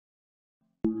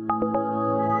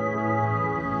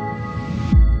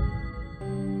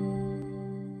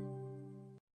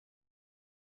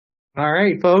All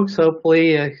right, folks.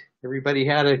 Hopefully, everybody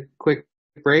had a quick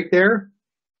break there.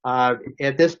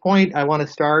 At this point, I want to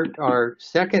start our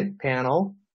second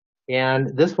panel,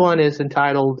 and this one is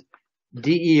entitled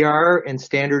DER and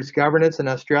Standards Governance in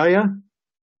Australia.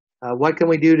 What can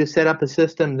we do to set up a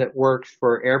system that works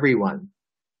for everyone?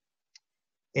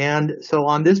 And so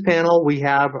on this panel, we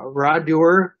have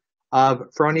Dewar of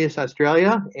Fronius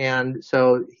Australia, and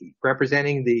so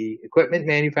representing the equipment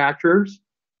manufacturers.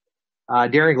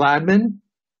 Darren Gladman,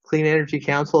 Clean Energy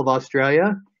Council of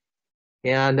Australia,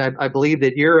 and I believe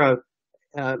that you're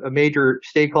a major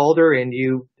stakeholder and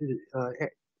you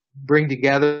bring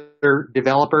together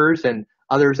developers and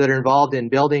others that are involved in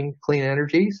building clean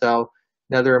energy, so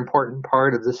another important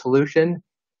part of the solution.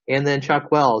 And then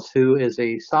Chuck Wells, who is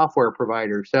a software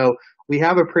provider. So we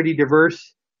have a pretty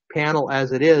diverse panel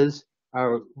as it is,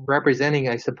 representing,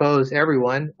 I suppose,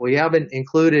 everyone. We haven't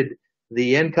included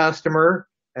the end customer.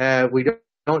 We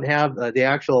don't have the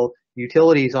actual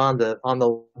utilities on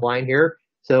the line here,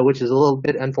 so which is a little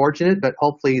bit unfortunate, but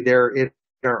hopefully they're in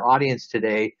our audience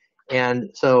today, and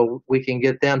so we can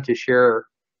get them to share, or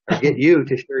get you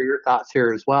to share your thoughts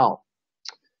here as well.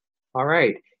 All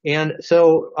right, and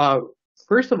so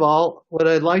first of all, what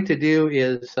I'd like to do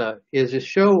is just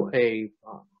show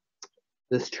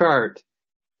this chart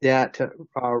that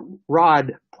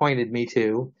Rod pointed me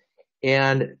to,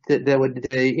 and that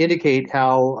would indicate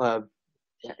how,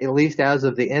 at least as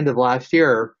of the end of last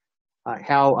year,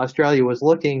 how Australia was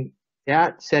looking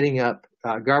at setting up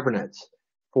governance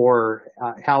for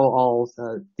how all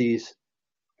these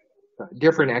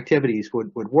different activities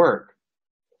would work.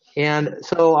 And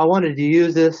so I wanted to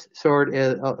use this sort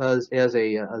as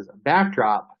a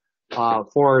backdrop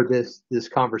for this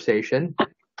conversation.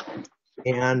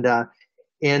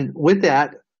 And with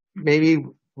that, maybe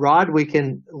Rod, we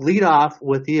can lead off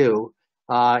with you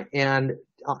and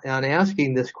on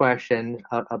asking this question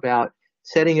about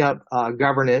setting up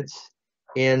governance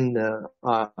in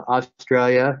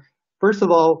Australia. First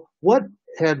of all, what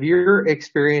have your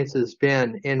experiences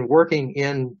been in working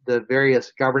in the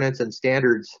various governance and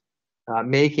standards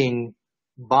making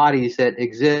bodies that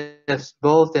exist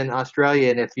both in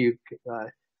Australia, and if you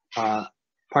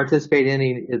participate in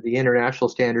any of the international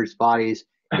standards bodies,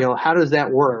 how does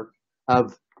that work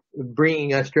of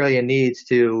bringing Australian needs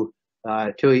to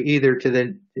either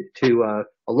to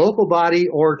a local body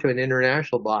or to an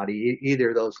international body, either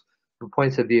of those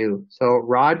points of view. So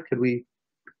Rod, could we,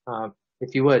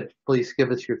 if you would, please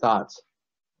give us your thoughts.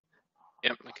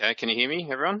 Yep, okay, can you hear me,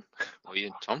 everyone? Or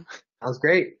you, Tom? Sounds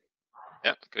great.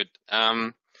 Yeah, good.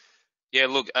 Yeah,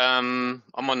 look, I'm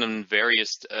on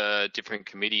various different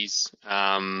committees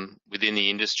within the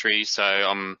industry. So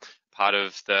I'm part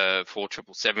of the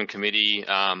 4777 committee,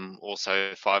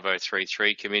 also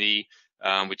 5033 committee,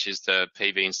 which is the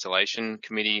PV installation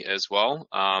committee as well,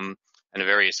 and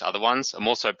various other ones. I'm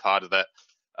also part of that,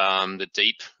 the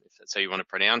DEEP, if that's how you want to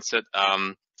pronounce it,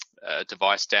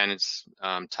 device standards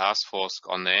task force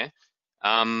on there.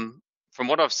 From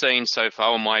what I've seen so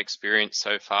far, or my experience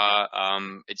so far,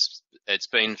 it's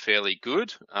been fairly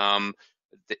good.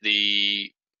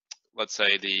 Let's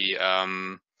say the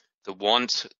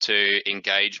want to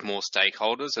engage more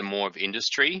stakeholders and more of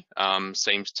industry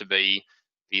seems to be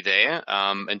there.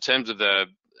 In terms of the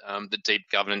deep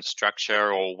governance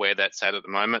structure or where that's at the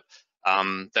moment,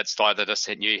 that slide that I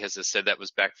sent you, as I said, that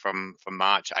was back from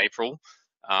March, April,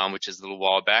 which is a little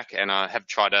while back, and I have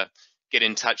tried to get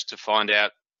in touch to find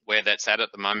out where that's at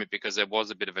the moment, because there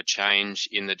was a bit of a change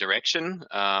in the direction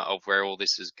of where all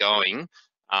this is going.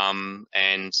 And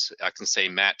I can see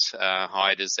Matt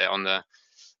Hyde is there on the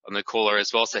caller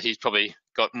as well, so he's probably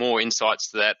got more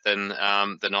insights to that than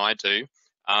I do.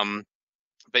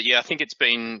 But yeah, I think it's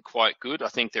been quite good. I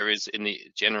think there is, in the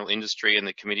general industry and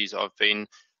the committees I've been,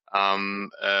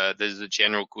 there's a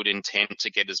general good intent to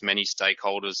get as many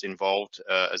stakeholders involved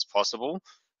as possible,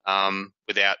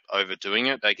 without overdoing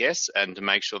it, I guess, and to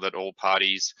make sure that all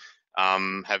parties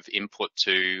have input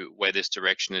to where this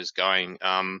direction is going.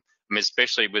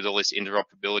 Especially with all this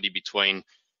interoperability between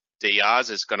DRs,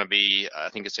 it's going to be, I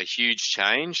think it's a huge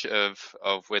change of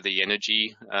where the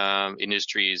energy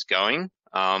industry is going,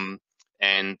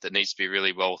 and that needs to be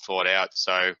really well thought out.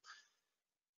 So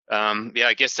yeah,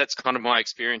 I guess that's kind of my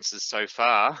experiences so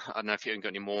far. I don't know if you haven't got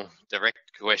any more direct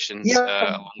questions.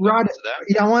 Yeah, Rod,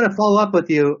 yeah, I want to follow up with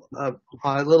you a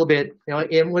little bit.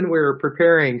 And when we were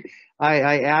preparing,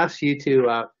 I asked you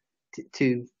to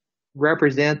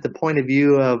represent the point of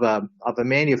view of a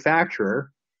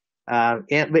manufacturer,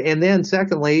 and then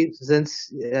secondly, since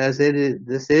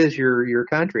this is your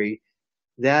country,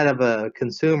 that of a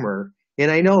consumer.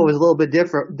 and I know it was a little bit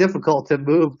difficult to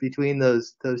move between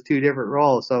those two different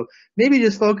roles. So maybe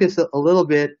just focus a little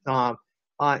bit on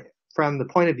from the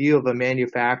point of view of a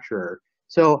manufacturer.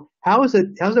 So how's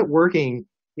it working?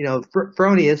 You know,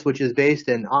 Fronius, which is based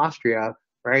in Austria,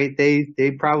 right?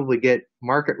 They probably get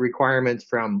market requirements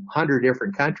from 100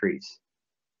 different countries,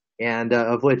 and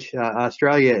of which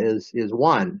Australia is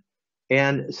one.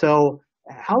 And so,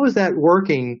 how is that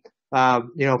working?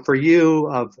 You know, for you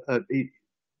of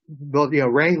well, you know,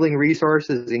 wrangling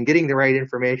resources and getting the right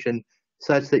information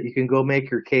such that you can go make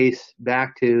your case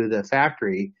back to the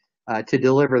factory to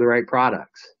deliver the right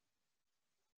products.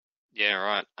 Yeah,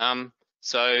 right.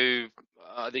 So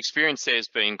the experience there has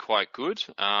been quite good.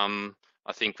 I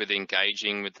think with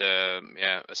engaging with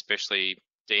especially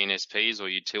DNSPs or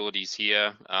utilities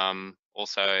here,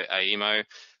 also AEMO.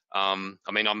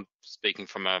 I mean, I'm speaking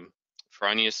from a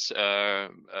Fronius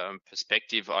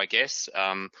perspective, I guess.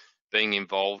 Being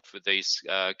involved with these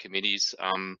committees,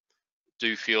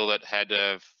 do feel that had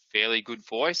a fairly good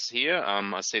voice here.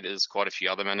 I see that there's quite a few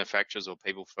other manufacturers or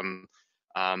people from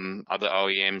other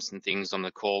OEMs and things on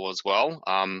the call as well.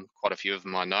 Quite a few of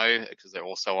them I know because they're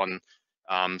also on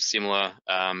similar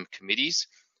committees.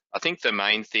 I think the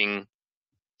main thing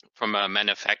from a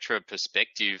manufacturer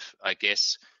perspective, I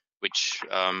guess, which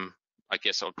I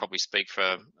guess I'll probably speak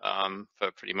for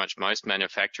pretty much most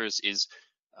manufacturers, is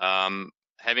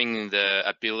having the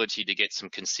ability to get some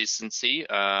consistency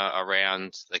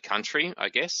around the country, I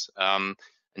guess. And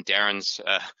Darren's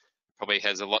probably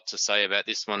has a lot to say about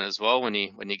this one as well when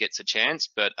he gets a chance.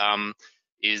 But I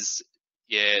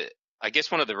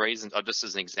guess one of the reasons, just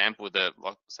as an example, the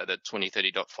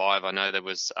 2030.5, I know there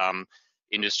was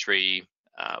industry,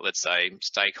 let's say,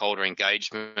 stakeholder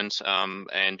engagement,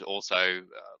 and also,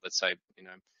 let's say,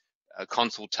 a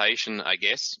consultation, I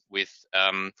guess, with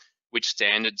which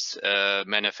standards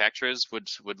manufacturers would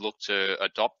look to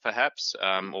adopt, perhaps,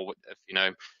 or if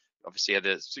obviously you had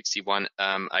the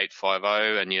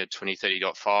 61850 and your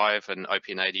 2030.5 and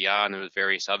OPN ADR, and there were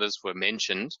various others were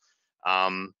mentioned,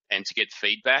 and to get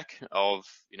feedback of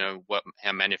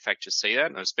how manufacturers see that,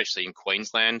 and especially in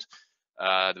Queensland.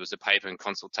 There was a paper and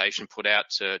consultation put out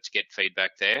to get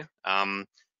feedback there,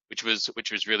 which was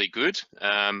really good.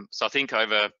 So I think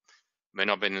I've been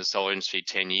in the solar industry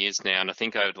 10 years now, and I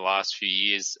think over the last few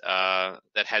years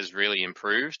that has really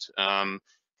improved.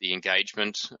 The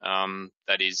engagement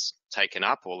that is taken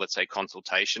up, or let's say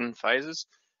consultation phases,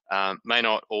 may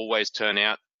not always turn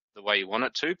out the way you want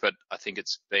it to, but I think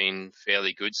it's been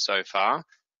fairly good so far.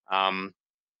 And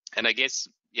I guess,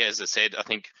 as I said, I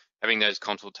think having those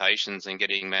consultations and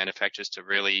getting manufacturers to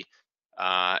really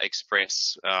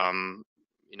express,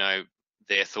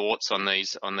 their thoughts on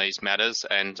these matters.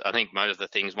 And I think one of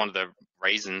the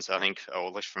reasons, I think, or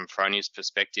at least from Fronius'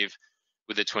 perspective,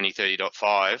 with the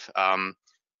 2030.5,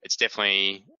 it's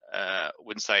definitely,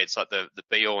 wouldn't say it's like the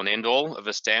be all and end all of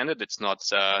a standard. It's not,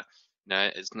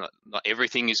 it's not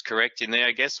everything is correct in there,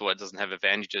 I guess, or it doesn't have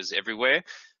advantages everywhere.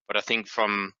 But I think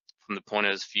from the point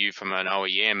of view from an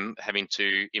OEM having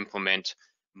to implement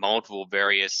multiple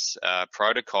various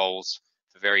protocols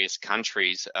for various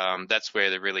countries, that's where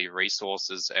the really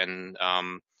resources and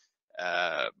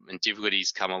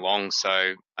difficulties come along.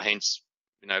 So hence,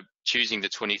 choosing the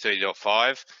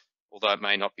 2030.5, although it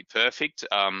may not be perfect,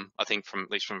 I think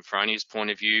at least from Fronius' point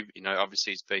of view,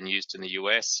 obviously it's been used in the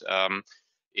US,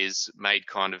 is made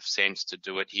kind of sense to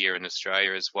do it here in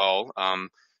Australia as well.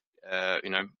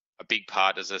 A big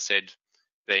part, as I said,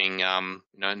 being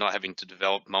not having to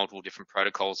develop multiple different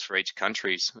protocols for each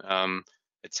countries,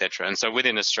 etc. And so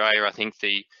within Australia, I think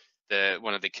the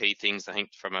one of the key things, I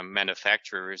think, from a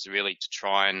manufacturer is really to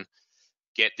try and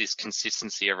get this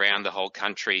consistency around the whole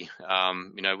country,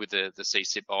 with the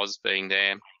CCIP Oz being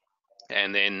there,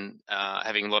 and then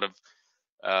having a lot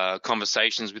of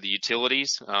conversations with the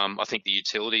utilities. I think the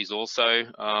utilities also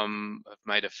have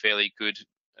made a fairly good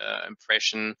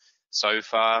impression so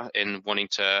far in wanting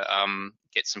to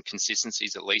get some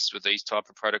consistencies, at least with these type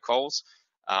of protocols.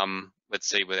 Let's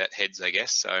see where that heads, I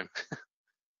guess. So,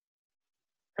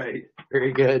 right,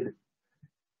 very good.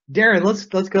 Darren,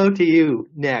 let's go to you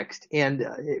next. And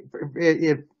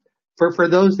if for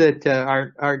those that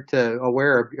aren't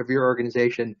aware of your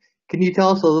organization, can you tell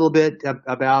us a little bit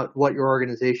about what your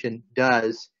organization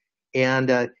does,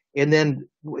 and then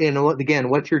again,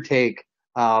 what's your take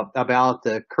about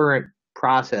the current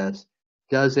process?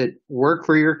 Does it work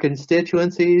for your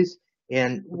constituencies,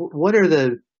 and what are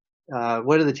the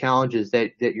challenges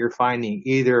that you're finding,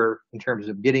 either in terms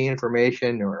of getting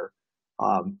information or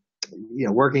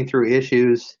working through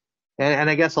issues? And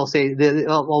I guess I'll say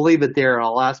I'll leave it there.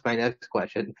 I'll ask my next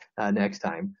question next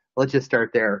time. Let's just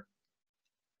start there.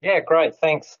 Yeah, great,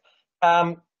 thanks.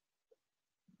 A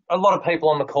lot of people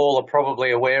on the call are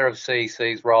probably aware of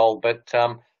CEC's role, but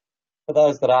for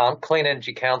those that aren't, Clean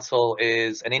Energy Council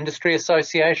is an industry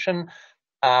association,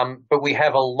 but we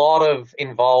have a lot of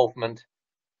involvement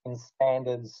in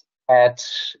standards at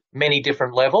many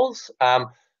different levels.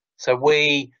 So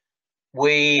we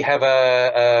have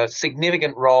a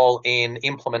significant role in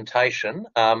implementation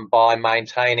by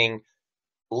maintaining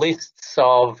lists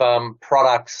of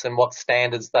products and what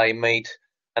standards they meet,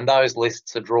 and those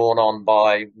lists are drawn on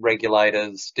by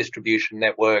regulators, distribution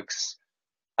networks.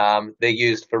 They're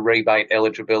used for rebate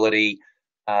eligibility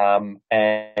and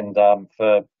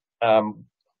for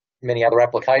many other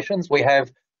applications. We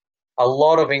have a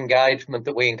lot of engagement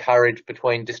that we encourage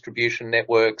between distribution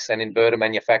networks and inverter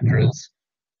manufacturers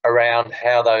around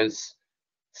how those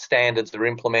standards are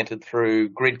implemented through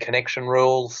grid connection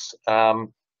rules.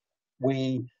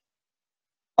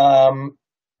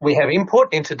 We have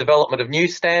input into development of new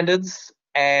standards,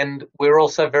 and we're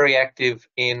also very active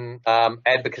in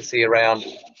advocacy around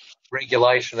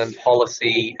regulation and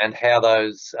policy and how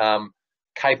those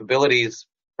capabilities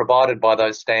provided by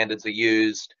those standards are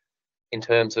used in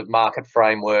terms of market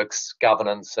frameworks,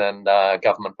 governance, and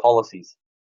government policies.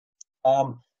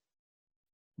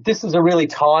 This is a really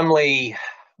timely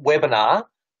webinar.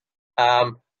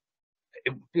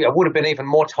 It would have been even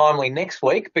more timely next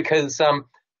week because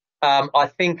I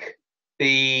think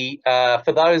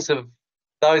for those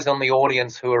on the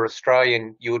audience who are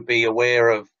Australian, you would be aware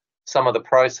of some of the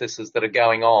processes that are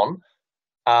going on.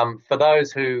 For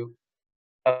those who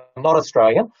are not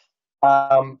Australian,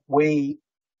 we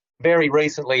very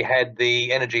recently had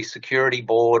the Energy Security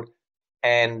Board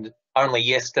and only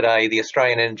yesterday the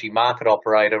Australian Energy Market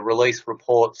Operator released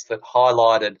reports that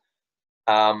highlighted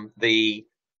the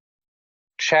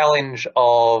challenge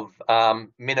of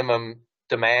minimum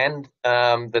demand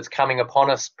that's coming upon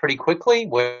us pretty quickly,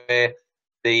 where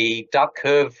the duck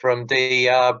curve from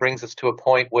DER brings us to a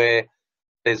point where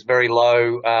there's very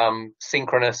low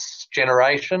synchronous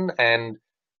generation, and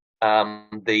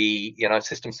the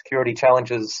system security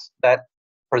challenges that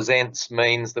presents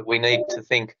means that we need to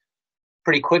think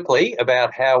pretty quickly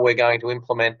about how we're going to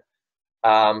implement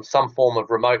some form of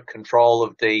remote control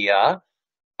of DER.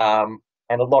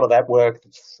 And a lot of that work,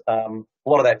 a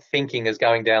lot of that thinking is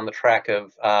going down the track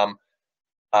of IEEE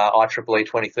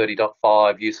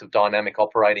 2030.5, use of dynamic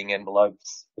operating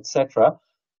envelopes, etc.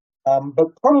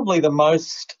 But probably the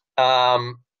most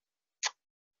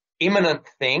imminent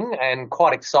thing and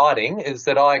quite exciting is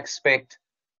that I expect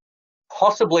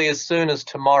possibly as soon as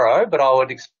tomorrow, but I would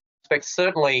expect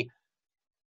certainly,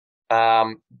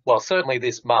 certainly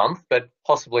this month, but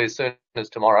possibly as soon as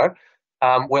tomorrow,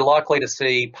 we're likely to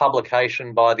see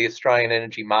publication by the Australian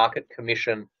Energy Market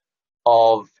Commission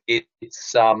of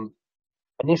its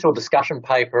initial discussion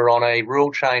paper on a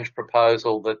rule change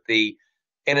proposal that the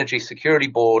Energy Security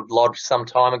Board lodged some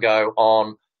time ago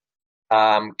on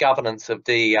governance of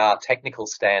DER technical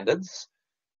standards.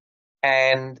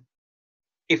 And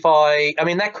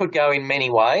that could go in many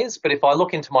ways, but if I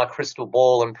look into my crystal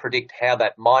ball and predict how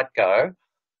that might go,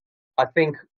 I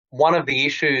think one of the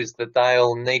issues that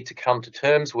they'll need to come to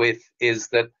terms with is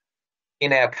that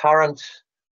in our current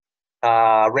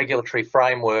regulatory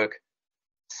framework,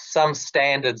 some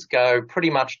standards go pretty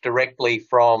much directly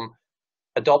from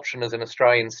adoption as an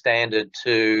Australian standard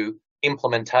to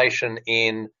implementation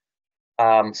in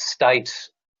state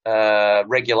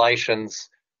regulations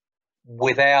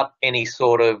without any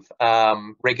sort of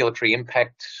regulatory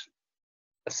impact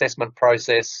assessment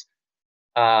process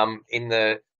on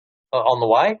the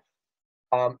way.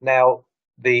 Now,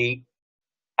 the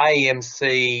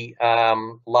AEMC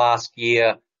last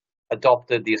year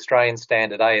adopted the Australian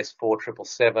standard AS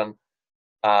 4777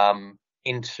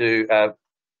 into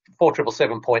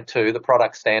 4777.2, the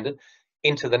product standard,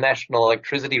 into the national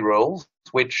electricity rules,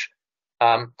 which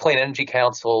Clean Energy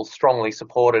Council strongly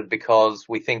supported because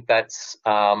we think that's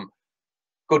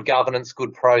good governance,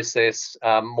 good process,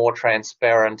 more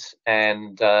transparent,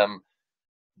 and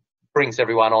brings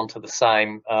everyone onto the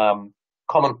same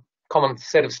common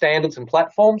set of standards and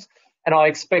platforms. And I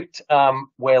expect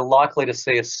we're likely to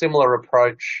see a similar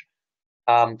approach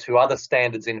to other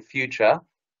standards in future,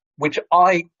 which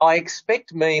I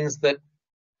expect means that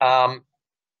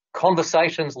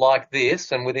conversations like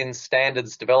this and within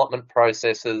standards development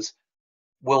processes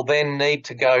will then need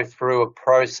to go through a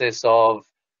process of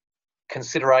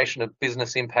consideration of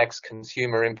business impacts,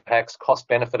 consumer impacts,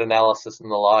 cost-benefit analysis and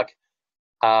the like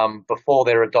before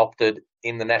they're adopted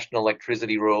in the national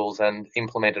electricity rules and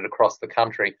implemented across the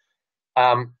country.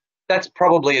 That's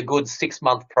probably a good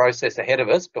 6-month process ahead of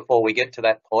us before we get to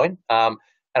that point.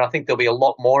 and I think there'll be a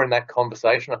lot more in that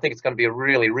conversation. I think it's going to be a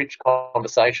really rich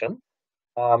conversation.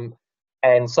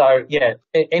 And so, yeah,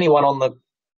 anyone on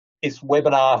this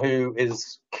webinar who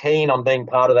is keen on being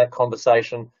part of that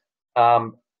conversation,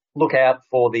 look out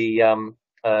for the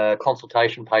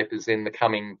consultation papers in the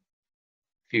coming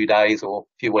few days or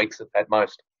few weeks at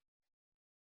most.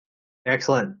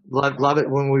 Excellent. Love it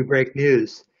when we break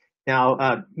news.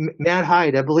 Now, Matt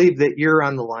Hyde, I believe that you're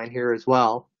on the line here as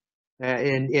well.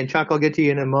 And Chuck, I'll get to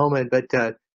you in a moment, but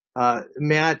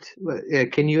Matt,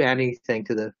 can you add anything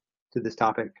to this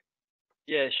topic?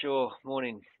 Yeah, sure.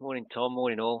 Morning, Tom.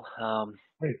 Morning, all.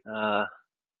 Hey.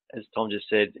 As Tom just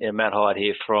said, Matt Hyde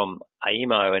here from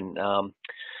AEMO, and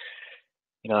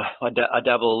I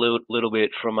dabble a little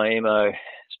bit from AEMO's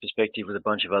perspective with a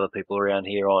bunch of other people around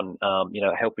here on,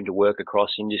 helping to work across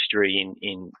industry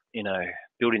in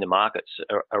building the markets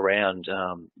around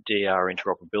DR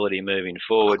interoperability moving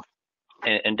forward.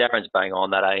 And Darren's bang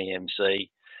on that AEMC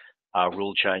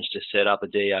rule change to set up a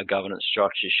DR governance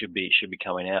structure should be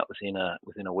coming out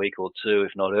within a week or two,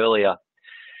 if not earlier.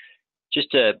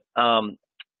 Just to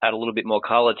add a little bit more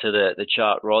colour to the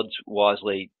chart Rod's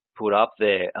wisely put up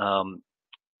there.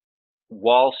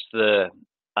 Whilst the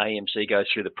AEMC goes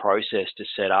through the process to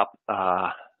set up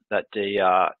that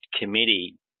DR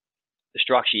committee, the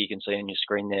structure you can see on your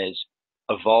screen there's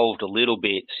evolved a little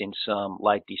bit since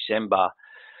late December.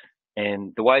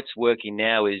 And the way it's working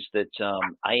now is that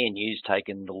ANU's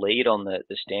taken the lead on the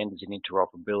standards and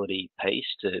interoperability piece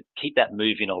to keep that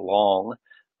moving along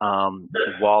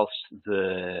whilst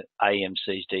the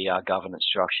AEMC's DR governance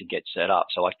structure gets set up.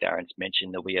 So like Darren's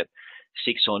mentioned, there'll be a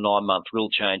 6 or 9 month rule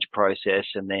change process,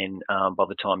 and then by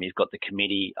the time you've got the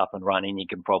committee up and running, you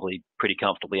can probably pretty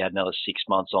comfortably add another 6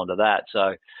 months onto that.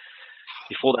 So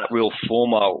before that real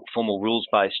formal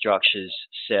rules-based structure's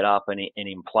set up and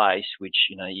in place, which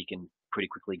you can pretty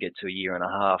quickly get to a year and a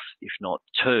half, if not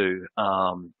 2,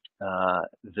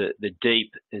 the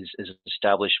DEEP has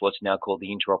established what's now called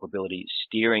the Interoperability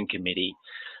Steering Committee.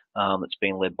 That's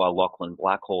been led by Lachlan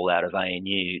Blackhall out of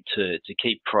ANU to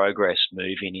keep progress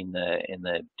moving in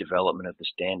the development of the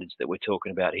standards that we're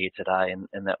talking about here today,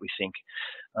 and that we think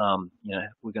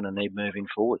we're going to need moving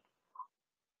forward.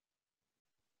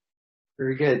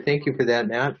 Very good. Thank you for that,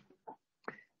 Matt.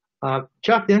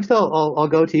 Chuck, next I'll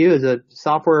go to you as a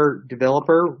software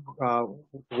developer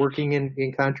working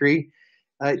in country.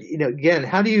 Again,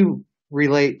 how do you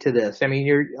relate to this? I mean,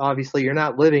 you're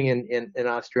not living in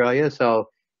Australia, so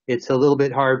it's a little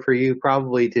bit hard for you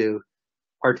probably to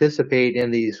participate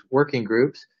in these working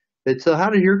groups. But so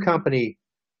how does your company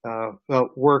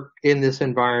work in this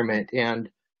environment? And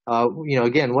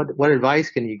again, what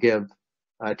advice can you give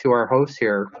to our hosts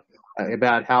here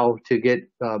about how to get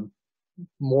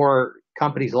more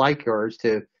companies like yours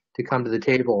to come to the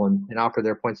table and offer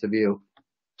their points of view?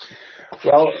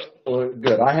 Well,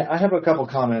 good. I have a couple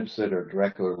comments that are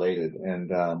directly related,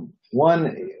 and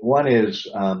one is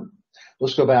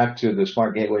let's go back to the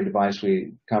smart gateway device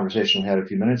conversation we had a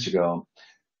few minutes ago.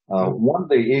 One of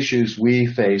the issues we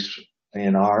face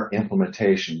in our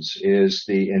implementations is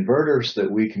the inverters that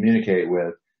we communicate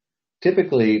with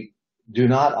typically do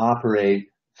not operate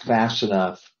fast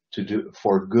enough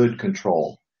for good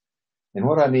control. And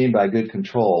what I mean by good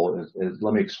control is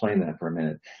let me explain that for a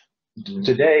minute.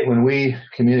 Today, when we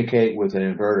communicate with an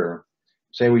inverter,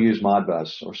 say we use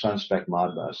Modbus or SunSpec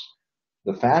Modbus,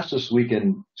 the fastest we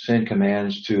can send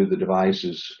commands to the device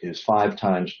is 5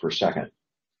 times per second.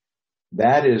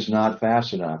 That is not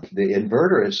fast enough. The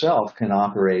inverter itself can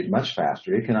operate much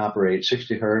faster. It can operate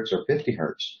 60 hertz or 50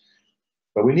 hertz.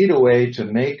 But we need a way to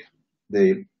make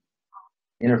the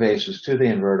interfaces to the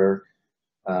inverter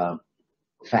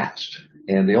fast.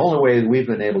 And the only way we've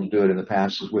been able to do it in the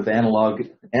past is with analog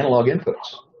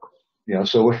inputs.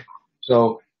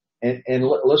 And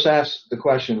let's ask the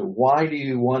question, why do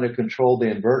you want to control the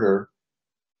inverter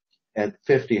at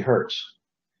 50 hertz?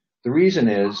 The reason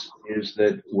is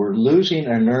that we're losing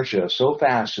inertia so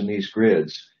fast in these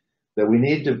grids that we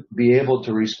need to be able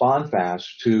to respond fast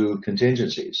to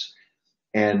contingencies.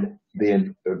 And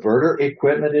the inverter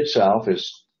equipment itself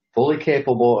is fully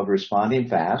capable of responding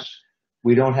fast.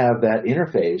 We don't have that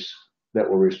interface that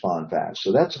will respond fast.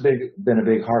 So that's been a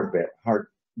big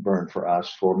heartburn for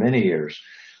us for many years.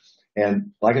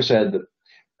 And like I said,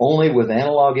 only with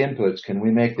analog inputs can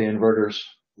we make the inverters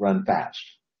run fast.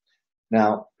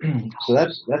 Now, so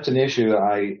that's an issue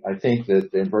I think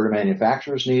that the inverter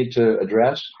manufacturers need to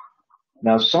address.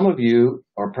 Now, some of you,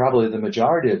 or probably the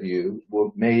majority of you,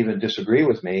 may even disagree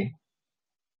with me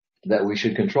that we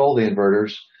should control the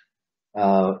inverters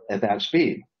at that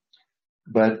speed.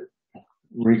 But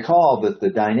recall that the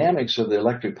dynamics of the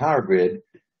electric power grid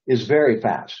is very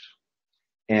fast.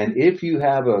 And if you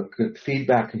have a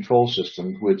feedback control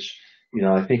system, which,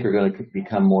 I think are going to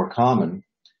become more common,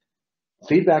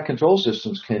 feedback control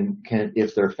systems can,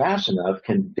 if they're fast enough,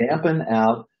 can dampen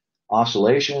out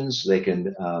oscillations. They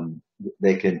can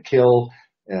kill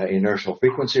inertial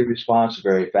frequency response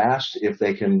very fast if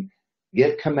they can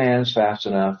get commands fast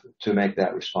enough to make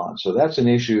that response. So that's an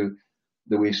issue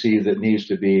that we see that needs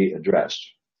to be addressed.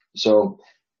 So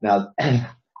now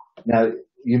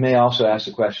you may also ask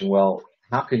the question, well,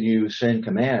 how can you send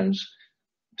commands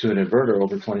to an inverter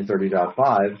over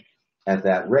 2030.5 at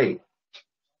that rate?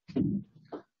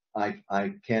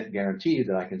 I can't guarantee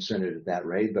that I can send it at that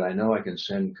rate, but I know I can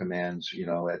send commands,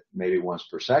 at maybe once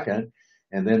per second,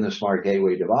 and then the smart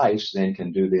gateway device then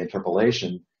can do the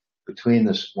interpolation between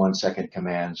the 1 second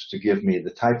commands to give me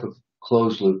the type of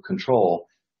closed loop control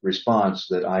response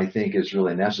that I think is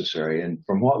really necessary. And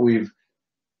from what we've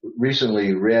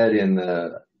recently read in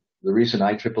the recent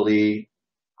IEEE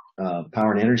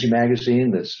Power and Energy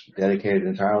magazine that's dedicated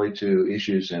entirely to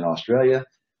issues in Australia,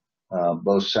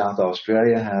 both South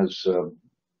Australia has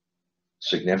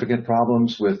significant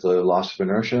problems with the loss of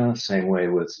inertia, same way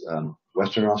with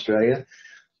Western Australia.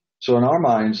 So in our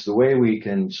minds, the way we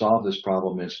can solve this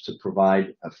problem is to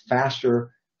provide a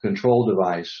faster control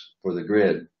device for the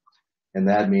grid. And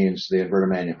that means the inverter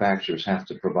manufacturers have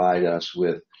to provide us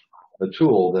with a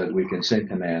tool that we can send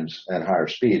commands at higher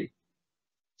speed.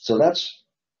 So that's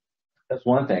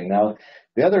one thing. Now,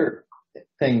 the other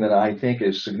thing that I think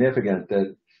is significant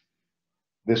that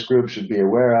this group should be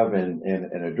aware of and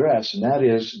address, and that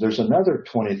is there's another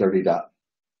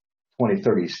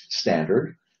 2030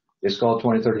 standard. It's called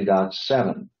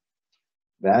 2030.7.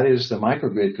 That is the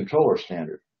microgrid controller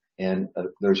standard. And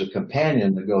there's a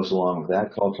companion that goes along with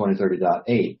that called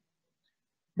 2030.8.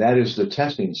 That is the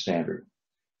testing standard.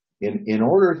 In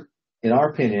our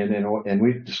opinion, and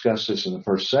we've discussed this in the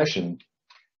first session,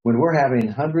 when we're having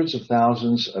hundreds of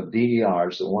thousands of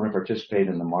DERs that want to participate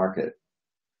in the market,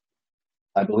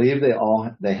 I believe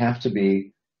they have to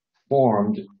be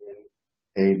formed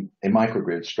in a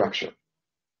microgrid structure,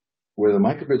 where the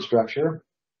microgrid structure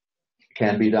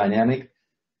can be dynamic.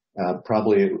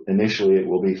 Probably initially it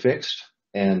will be fixed,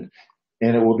 and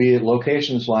it will be at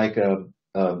locations like a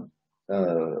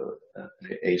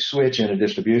switch in a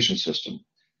distribution system,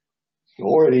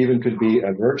 or it even could be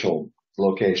a virtual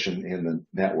location in the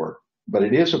network. But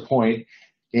it is a point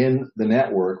in the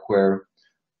network where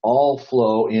all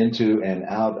flow into and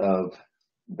out of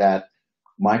that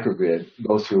microgrid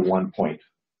go through one point.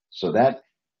 So that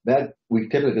we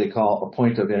typically call a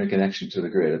point of interconnection to the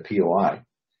grid, a POI.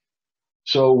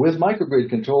 So with microgrid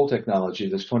control technology,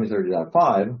 this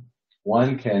 2030.5,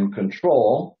 one can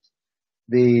control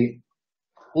the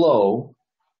flow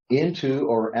into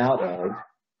or out of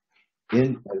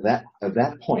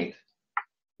that point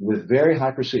with very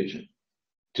high precision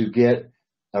to get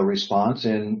a response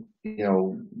in,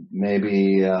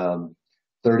 maybe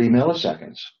 30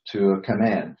 milliseconds to a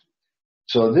command.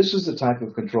 So this is the type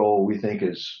of control we think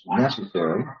is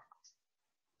necessary.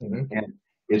 Mm-hmm. And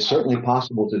it's certainly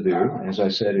possible to do. As I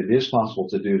said, it is possible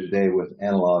to do today with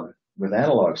analog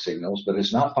signals, but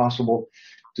it's not possible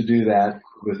to do that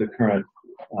with the current,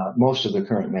 most of the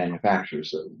current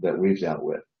manufacturers that we've dealt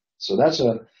with. So that's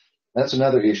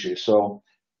another issue. So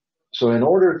in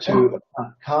order to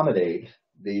accommodate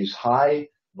these high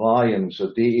volumes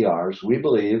of DERs, we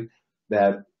believe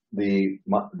that the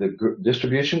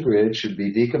distribution grid should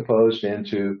be decomposed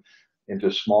into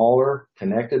smaller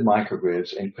connected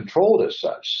microgrids and controlled as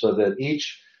such, so that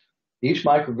each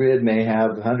microgrid may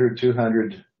have 100,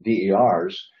 200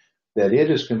 DERs that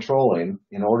it is controlling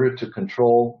in order to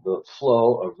control the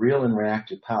flow of real and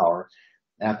reactive power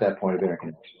at that point of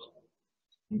interconnection.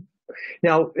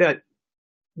 Now,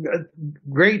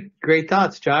 great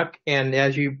thoughts, Chuck. And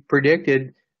as you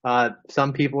predicted,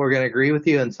 some people are going to agree with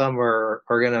you and some are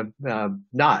going to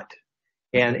not.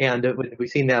 And we've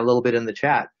seen that a little bit in the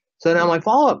chat. So now my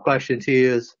follow-up question to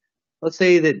you is, let's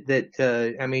say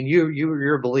that I mean,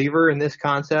 you're a believer in this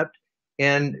concept,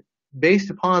 and based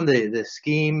upon the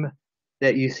scheme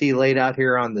that you see laid out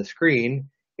here on the screen,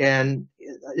 and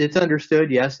it's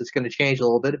understood, yes, it's going to change a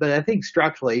little bit, but I think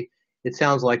structurally it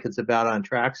sounds like it's about on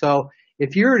track. So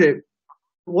if you're to,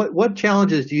 what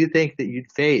challenges do you think that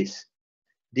you'd face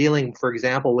dealing, for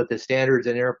example, with the standards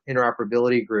and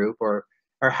interoperability group, or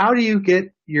how do you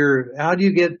get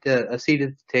a seat at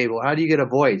the table? How do you get a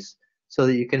voice so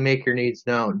that you can make your needs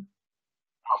known?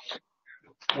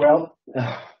 Well,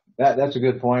 that's a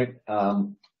good point.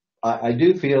 I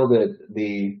do feel that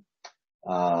the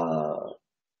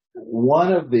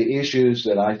one of the issues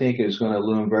that I think is going to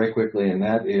loom very quickly, and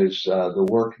that is the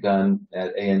work done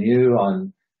at ANU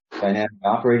on dynamic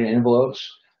operating envelopes.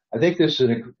 I think this is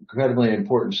an incredibly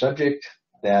important subject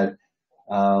that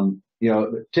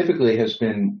typically has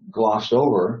been glossed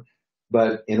over.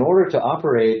 But in order to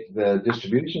operate the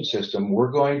distribution system,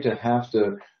 we're going to have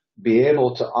to be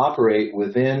able to operate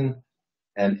within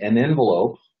an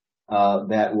envelope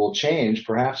that will change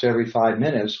perhaps every 5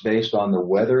 minutes based on the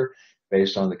weather,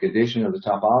 based on the condition of the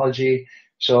topology.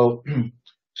 So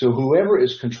whoever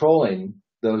is controlling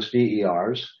those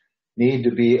DERs need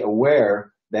to be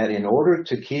aware that in order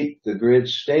to keep the grid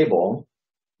stable,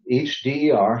 each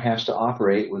DER has to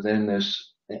operate within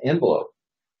this envelope.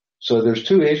 So there's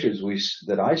two issues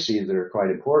that I see that are quite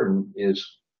important. Is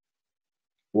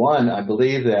one, I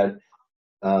believe that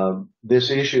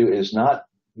this issue is not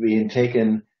being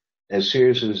taken as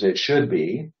serious as it should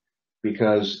be,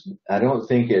 because I don't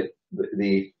think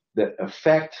the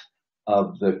effect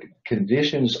of the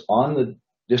conditions on the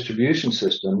distribution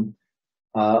system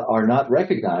are not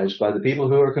recognized by the people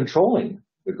who are controlling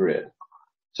the grid.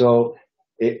 So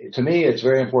to me, it's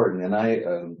very important.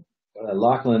 And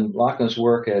Lachlan's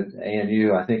work at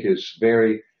ANU, I think, is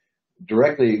very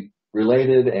directly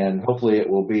related, and hopefully it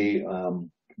will be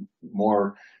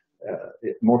more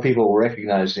people will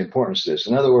recognize the importance of this.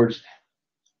 In other words,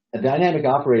 a dynamic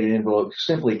operating envelope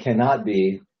simply cannot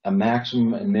be a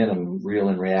maximum and minimum real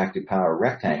and reactive power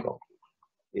rectangle.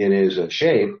 It is a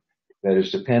shape that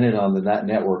is dependent on the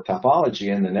network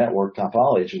topology, and the network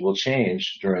topology will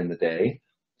change during the day.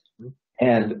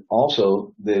 And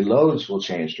also the loads will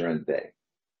change during the day.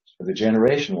 The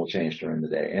generation will change during the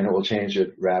day, and it will change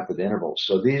at rapid intervals.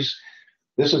 So this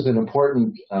is an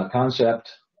important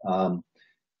concept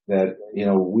that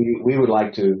we would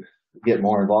like to get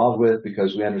more involved with,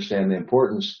 because we understand the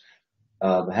importance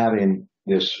of having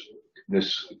this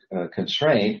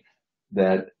constraint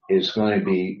that is going to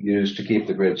be used to keep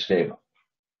the grid stable.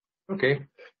 Okay,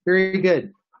 very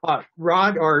good.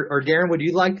 Rod or Darren, would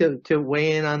you like to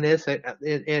weigh in on this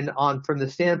and on from the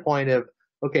standpoint of,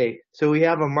 okay, so we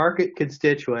have a market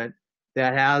constituent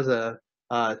that has a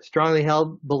strongly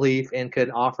held belief and could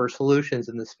offer solutions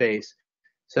in the space.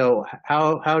 So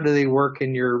how do they work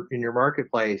in your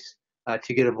marketplace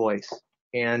to get a voice?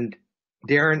 And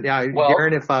Darren,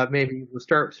 Darren, if maybe we'll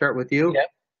start with you. Yeah.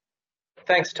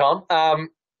 Thanks, Tom.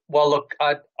 Well, look,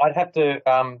 I'd have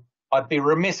to. I'd be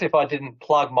remiss if I didn't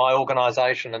plug my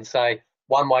organisation and say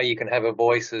one way you can have a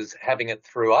voice is having it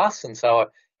through us. And so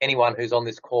anyone who's on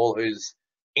this call who's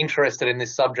interested in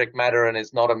this subject matter and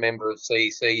is not a member of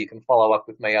CEC, you can follow up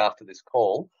with me after this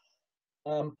call.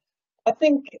 I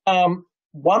think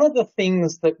one of the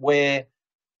things that would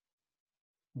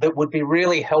be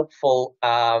really helpful,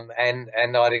 and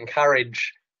I'd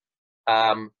encourage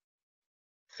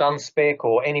SunSpec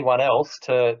or anyone else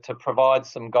to provide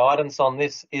some guidance on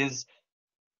this, is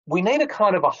we need a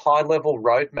kind of a high-level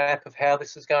roadmap of how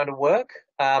this is going to work.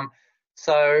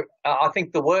 So I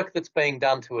think the work that's being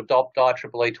done to adopt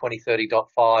IEEE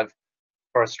 2030.5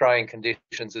 for Australian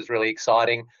conditions is really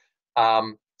exciting.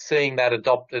 Seeing that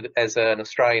adopted as an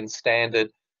Australian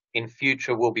standard in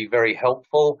future will be very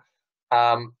helpful.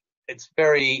 It's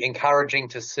very encouraging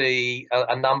to see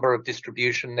a number of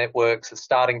distribution networks are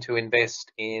starting to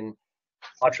invest in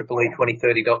IEEE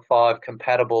 2030.5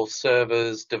 compatible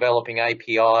servers, developing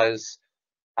APIs.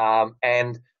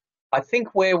 And I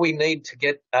think where we need to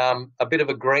get a bit of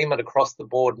agreement across the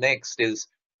board next is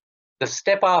the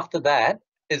step after that,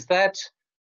 is that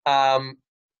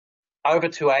over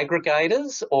to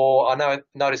aggregators, or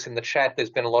notice in the chat there's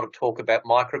been a lot of talk about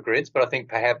microgrids, but I think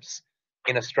perhaps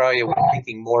in Australia we're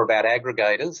thinking more about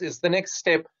aggregators. Is the next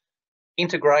step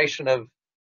integration of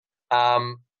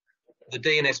the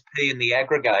DNSP and the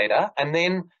aggregator? And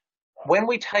then when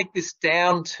we take this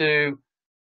down to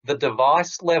the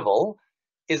device level,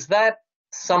 is that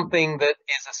something that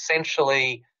is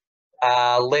essentially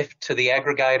left to the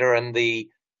aggregator and the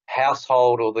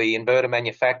household or the inverter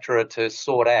manufacturer to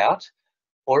sort out?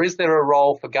 Or is there a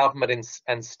role for government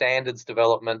and standards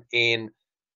development in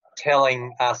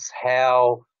telling us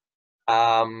how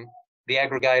the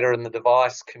aggregator and the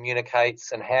device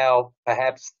communicates, and how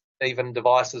perhaps even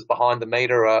devices behind the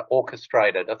meter are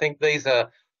orchestrated? I think these are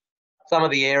some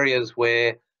of the areas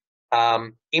where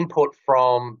input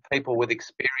from people with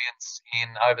experience in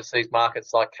overseas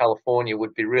markets like California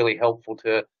would be really helpful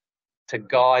to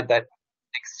guide that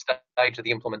next stage of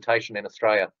the implementation in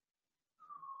Australia.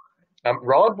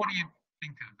 Rod, what do you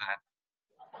think of that?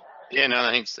 Yeah, no,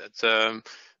 I think that's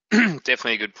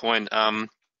definitely a good point. I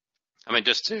mean,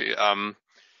 just to,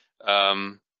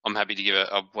 I'm happy to give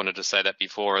I wanted to say that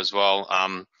before as well.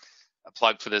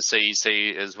 plug for the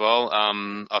CEC as well.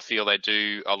 I feel they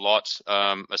do a lot,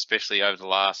 especially over the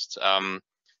last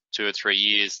 2 or 3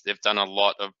 years. They've done a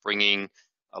lot of bringing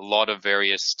a lot of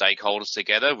various stakeholders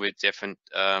together with different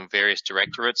various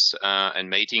directorates and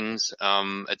meetings,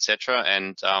 etc.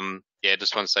 And yeah,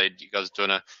 just want to say you guys are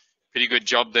doing a pretty good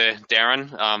job there,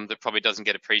 Darren. That probably doesn't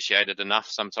get appreciated enough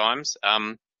sometimes.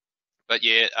 But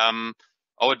yeah, I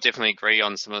would definitely agree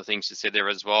on some of the things you said there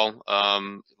as well,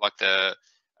 like the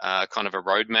kind of a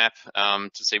roadmap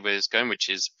to see where it's going, which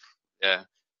is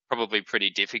probably pretty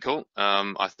difficult,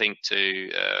 I think, to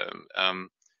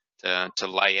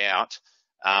lay out.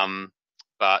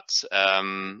 But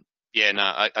yeah, no,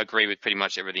 I agree with pretty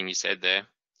much everything you said there.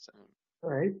 So. All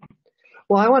right.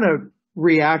 Well, I want to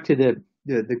react to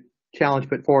the challenge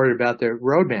put forward about the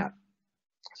roadmap.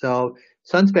 So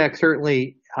SunSpec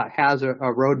certainly has a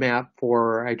roadmap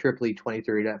for IEEE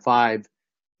 2030.5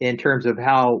 in terms of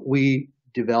how we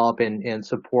develop and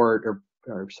support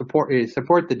or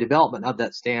support the development of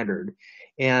that standard.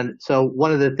 And so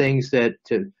one of the things that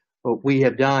what we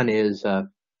have done is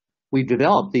we've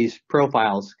developed these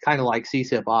profiles kind of like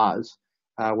CSIP Oz.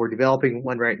 We're developing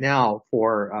one right now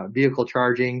for vehicle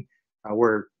charging.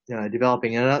 We're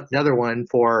developing another one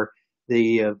for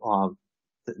the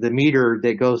meter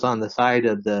that goes on the side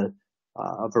of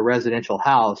a residential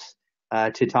house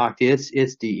to talk to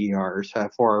its DERs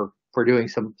for doing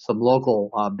some local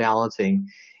balancing,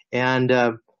 and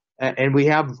we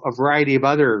have a variety of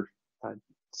other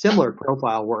similar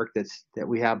profile work that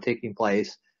we have taking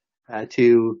place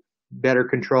to better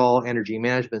control energy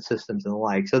management systems and the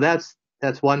like. So that's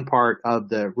one part of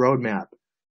the roadmap.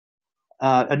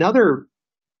 Another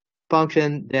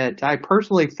function that I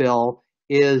personally fill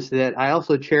is that I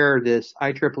also chair this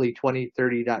IEEE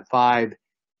 2030.5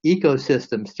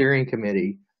 ecosystem steering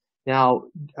committee. Now,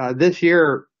 this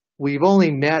year we've only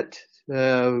met,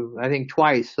 I think,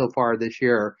 twice so far this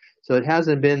year, so it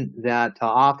hasn't been that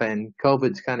often.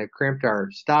 COVID's kind of crimped our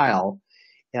style,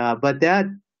 but that,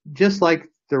 just like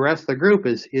the rest of the group,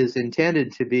 is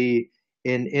intended to be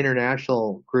an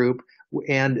international group.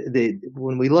 And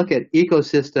when we look at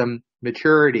ecosystem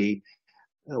maturity,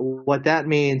 what that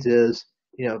means is,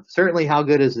 certainly how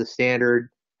good is the standard,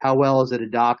 how well is it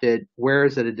adopted, where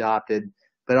is it adopted,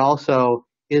 but also,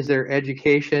 is there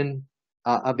education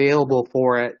available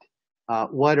for it?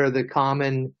 What are the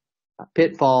common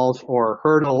pitfalls or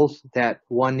hurdles that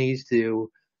one needs to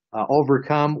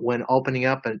overcome when opening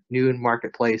up a new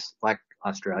marketplace like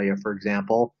Australia, for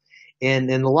example, and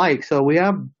the like. So we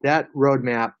have that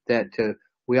roadmap that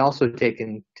we also take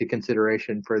into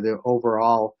consideration for the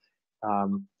overall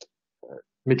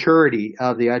maturity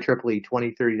of the IEEE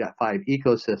 2030.5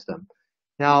 ecosystem.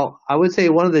 Now, I would say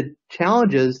one of the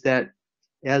challenges that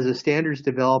as a standards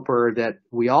developer that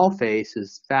we all face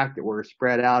is the fact that we're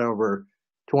spread out over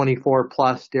 24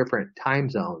 plus different time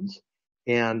zones.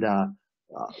 And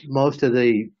most of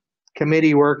the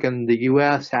committee work in the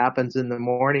US happens in the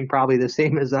morning, probably the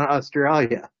same as in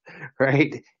Australia,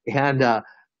 right? And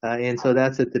so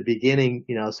that's at the beginning,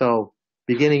 so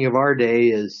beginning of our day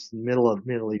is middle of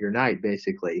your night,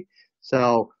 basically.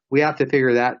 So we have to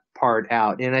figure that part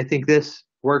out. And I think this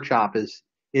workshop is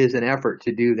an effort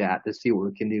to do that, to see what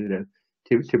we can do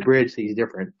to bridge these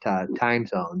different time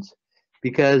zones.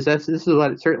 Because this is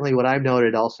certainly what I've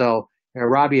noted also.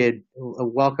 Robbie, I'd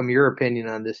welcome your opinion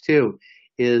on this too,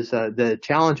 is the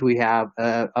challenge we have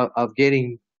of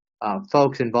getting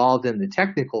folks involved in the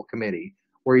technical committee,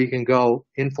 where you can go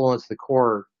influence the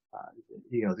core,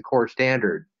 the core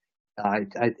standard. I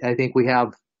think we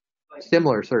have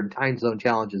similar sort of time zone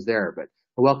challenges there, but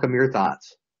I welcome your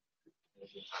thoughts.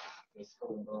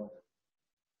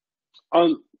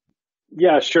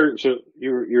 Yeah, sure. So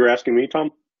you're asking me,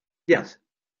 Tom? Yes.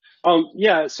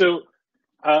 Yeah. So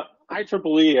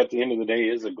IEEE at the end of the day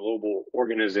is a global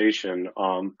organization,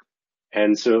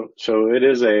 and so it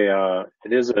is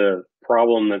a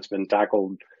problem that's been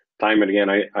tackled time and again.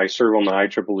 I serve on the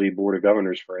IEEE Board of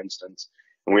Governors, for instance,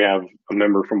 and we have a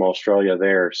member from Australia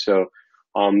there. So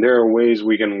there are ways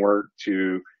we can work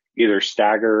to either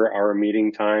stagger our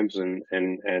meeting times and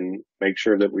make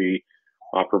sure that we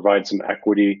provide some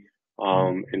equity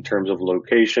in terms of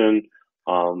location.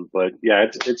 But yeah,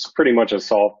 it's pretty much a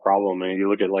solved problem. And you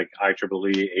look at like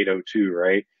IEEE 802,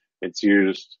 right? It's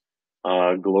used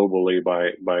globally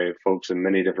by folks in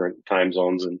many different time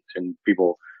zones, and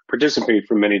people participate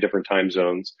from many different time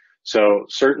zones. So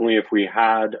certainly if we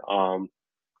had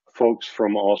folks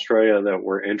from Australia that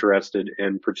were interested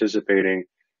in participating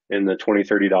in the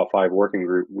 2030.5 working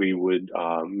group, we would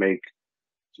make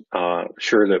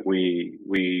sure that we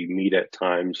meet at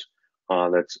times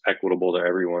that's equitable to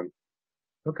everyone.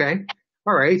 Okay.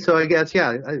 All right. So I guess,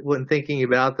 yeah, when thinking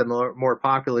about the more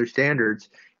popular standards,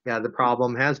 yeah, the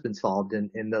problem has been solved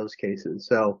in those cases.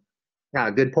 So, yeah,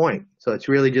 good point. So it's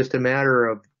really just a matter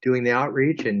of doing the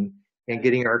outreach and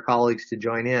getting our colleagues to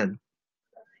join in.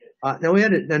 Now we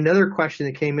had another question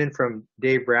that came in from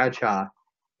Dave Bradshaw,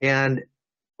 and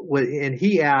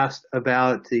he asked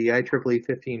about the IEEE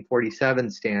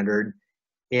 1547 standard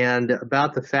and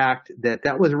about the fact that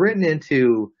that was written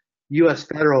into U.S.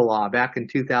 federal law back in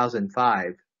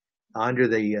 2005 under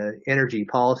the Energy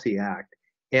Policy Act.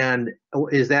 And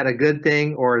is that a good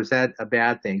thing or is that a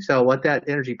bad thing? So what that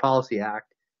Energy Policy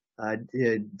Act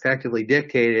effectively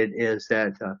dictated is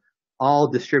that all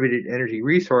distributed energy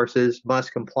resources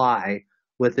must comply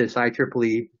with this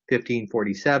IEEE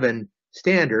 1547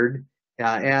 standard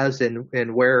as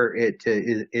and where it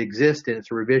exists in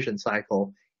its revision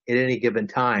cycle at any given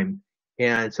time.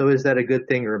 And so is that a good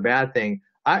thing or a bad thing?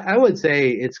 I would say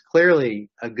it's clearly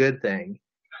a good thing.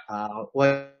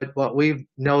 What we've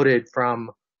noted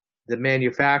from the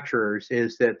manufacturers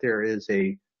is that there is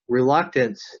a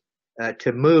reluctance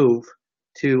to move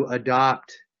to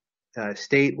adopt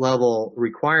state level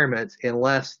requirements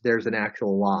unless there's an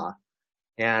actual law.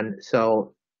 And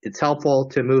so it's helpful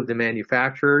to move the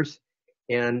manufacturers.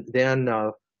 And then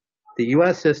the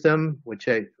U.S. system, which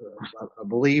I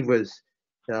believe was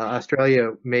Australia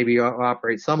maybe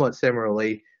operates somewhat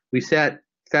similarly, we set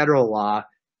federal law,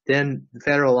 then the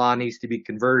federal law needs to be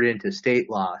converted into state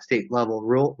law, state level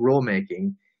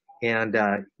rulemaking. And,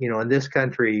 in this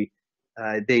country,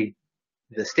 the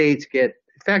states get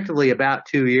effectively about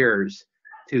 2 years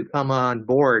to come on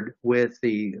board with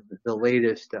the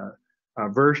latest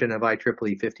version of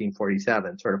IEEE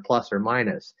 1547, sort of plus or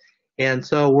minus. And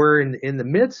so we're in the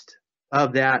midst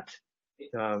of that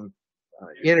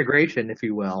integration, if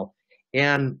you will.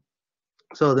 And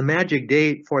so the magic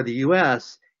date for the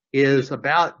U.S. is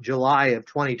about July of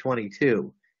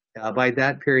 2022. By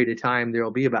that period of time, there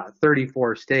will be about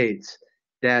 34 states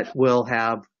that will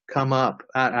have come up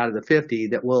out of the 50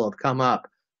 that will have come up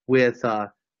with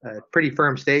pretty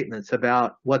firm statements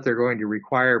about what they're going to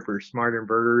require for smart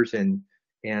inverters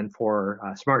and for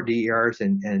smart DERs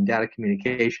and data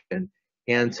communication.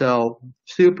 And so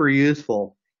super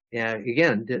useful,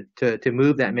 again, to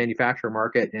move that manufacturer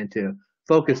market and to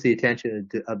focus the attention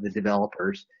of the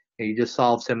developers. And you just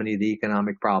solve so many of the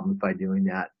economic problems by doing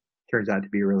that. Turns out to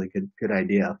be a really good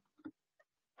idea.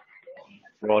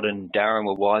 Rod and Darren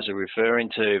were wisely referring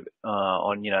to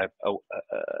on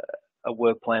a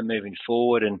work plan moving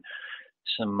forward and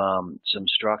some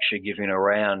structure given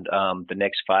around the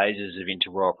next phases of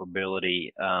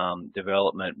interoperability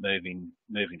development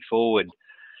moving forward.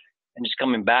 And just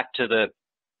coming back to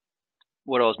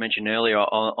what I was mentioning earlier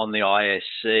on the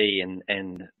ISC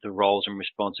and the roles and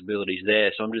responsibilities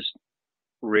there. So I'm just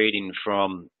reading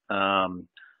from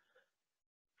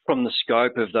the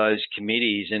scope of those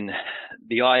committees, and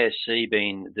the ISC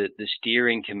being the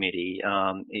steering committee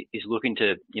is looking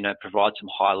to provide some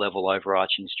high level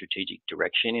overarching strategic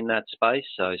direction in that space.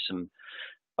 So some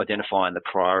identifying the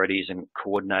priorities and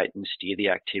coordinate and steer the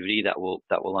activity that will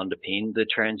underpin the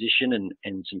transition,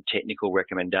 and some technical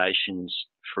recommendations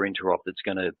for interop that's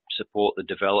going to support the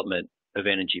development of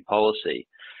energy policy.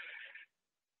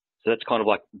 So that's kind of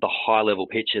like the high level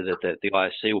picture that the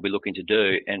ISC will be looking to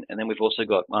do. And then we've also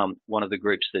got one of the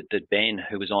groups that Ben,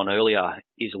 who was on earlier,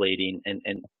 is leading, and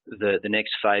the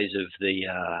next phase of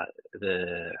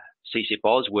the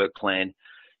CCIP-Oz work plan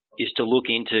is to look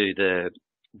into the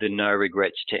no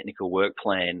regrets technical work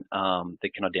plan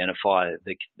that can identify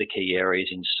the key areas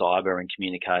in cyber and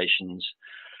communications,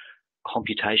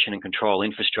 computation and control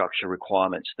infrastructure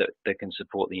requirements that can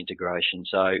support the integration.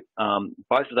 So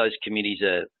both of those committees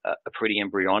are pretty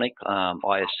embryonic.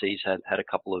 ISC's had a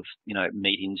couple of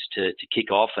meetings to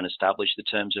kick off and establish the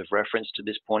terms of reference to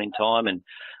this point in time. And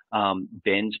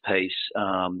Ben's piece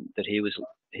that he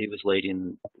was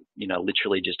leading,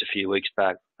 literally just a few weeks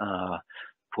back,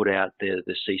 put out the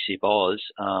CCIP-Oz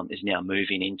is now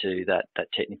moving into that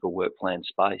technical work plan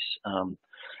space.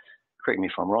 Correct me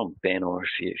if I'm wrong, Ben, or if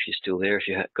you're still there, if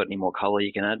you've got any more colour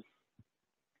you can add.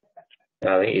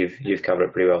 I think you've covered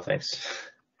it pretty well, thanks.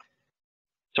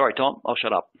 Sorry, Tom, I'll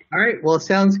shut up. All right, well,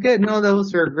 sounds good. No,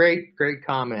 those are great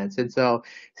comments. And so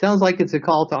it sounds like it's a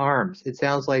call to arms. It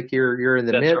sounds like you're in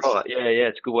the midst. That's right. Yeah,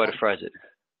 it's a good way to phrase it.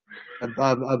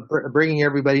 Of bringing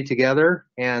everybody together.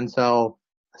 And so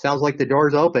it sounds like the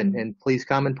door's open, and please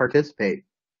come and participate.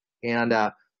 And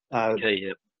okay,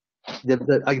 yep.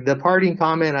 The parting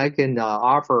comment I can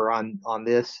offer on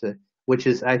this, which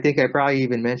is, I think I probably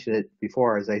even mentioned it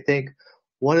before, is I think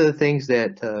one of the things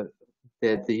that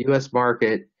the U.S.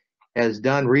 market has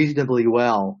done reasonably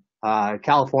well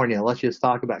California, let's just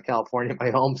talk about California, my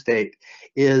home state,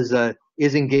 is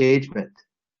engagement.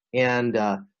 And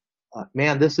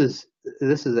man, this is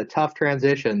a tough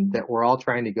transition that we're all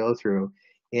trying to go through.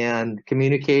 And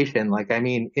communication,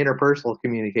 interpersonal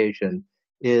communication,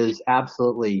 is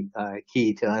absolutely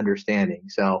key to understanding.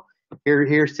 So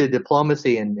here's to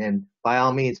diplomacy, and by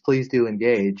all means, please do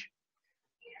engage.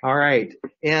 All right,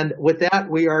 and with that,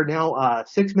 we are now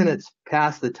 6 minutes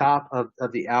past the top of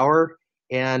the hour,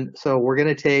 and so we're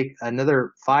going to take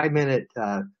another 5-minute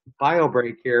bio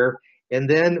break here, and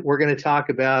then we're going to talk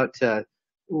about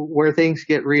where things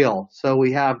get real. So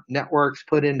we have networks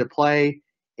put into play,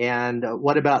 and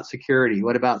what about security?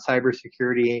 What about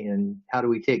cybersecurity, and how do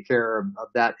we take care of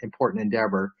that important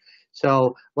endeavor?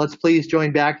 So let's please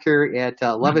join back here at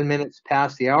 11 minutes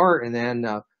past the hour, and then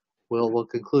we'll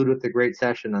conclude with the great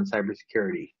session on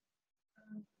cybersecurity.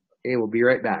 Okay, we'll be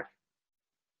right back.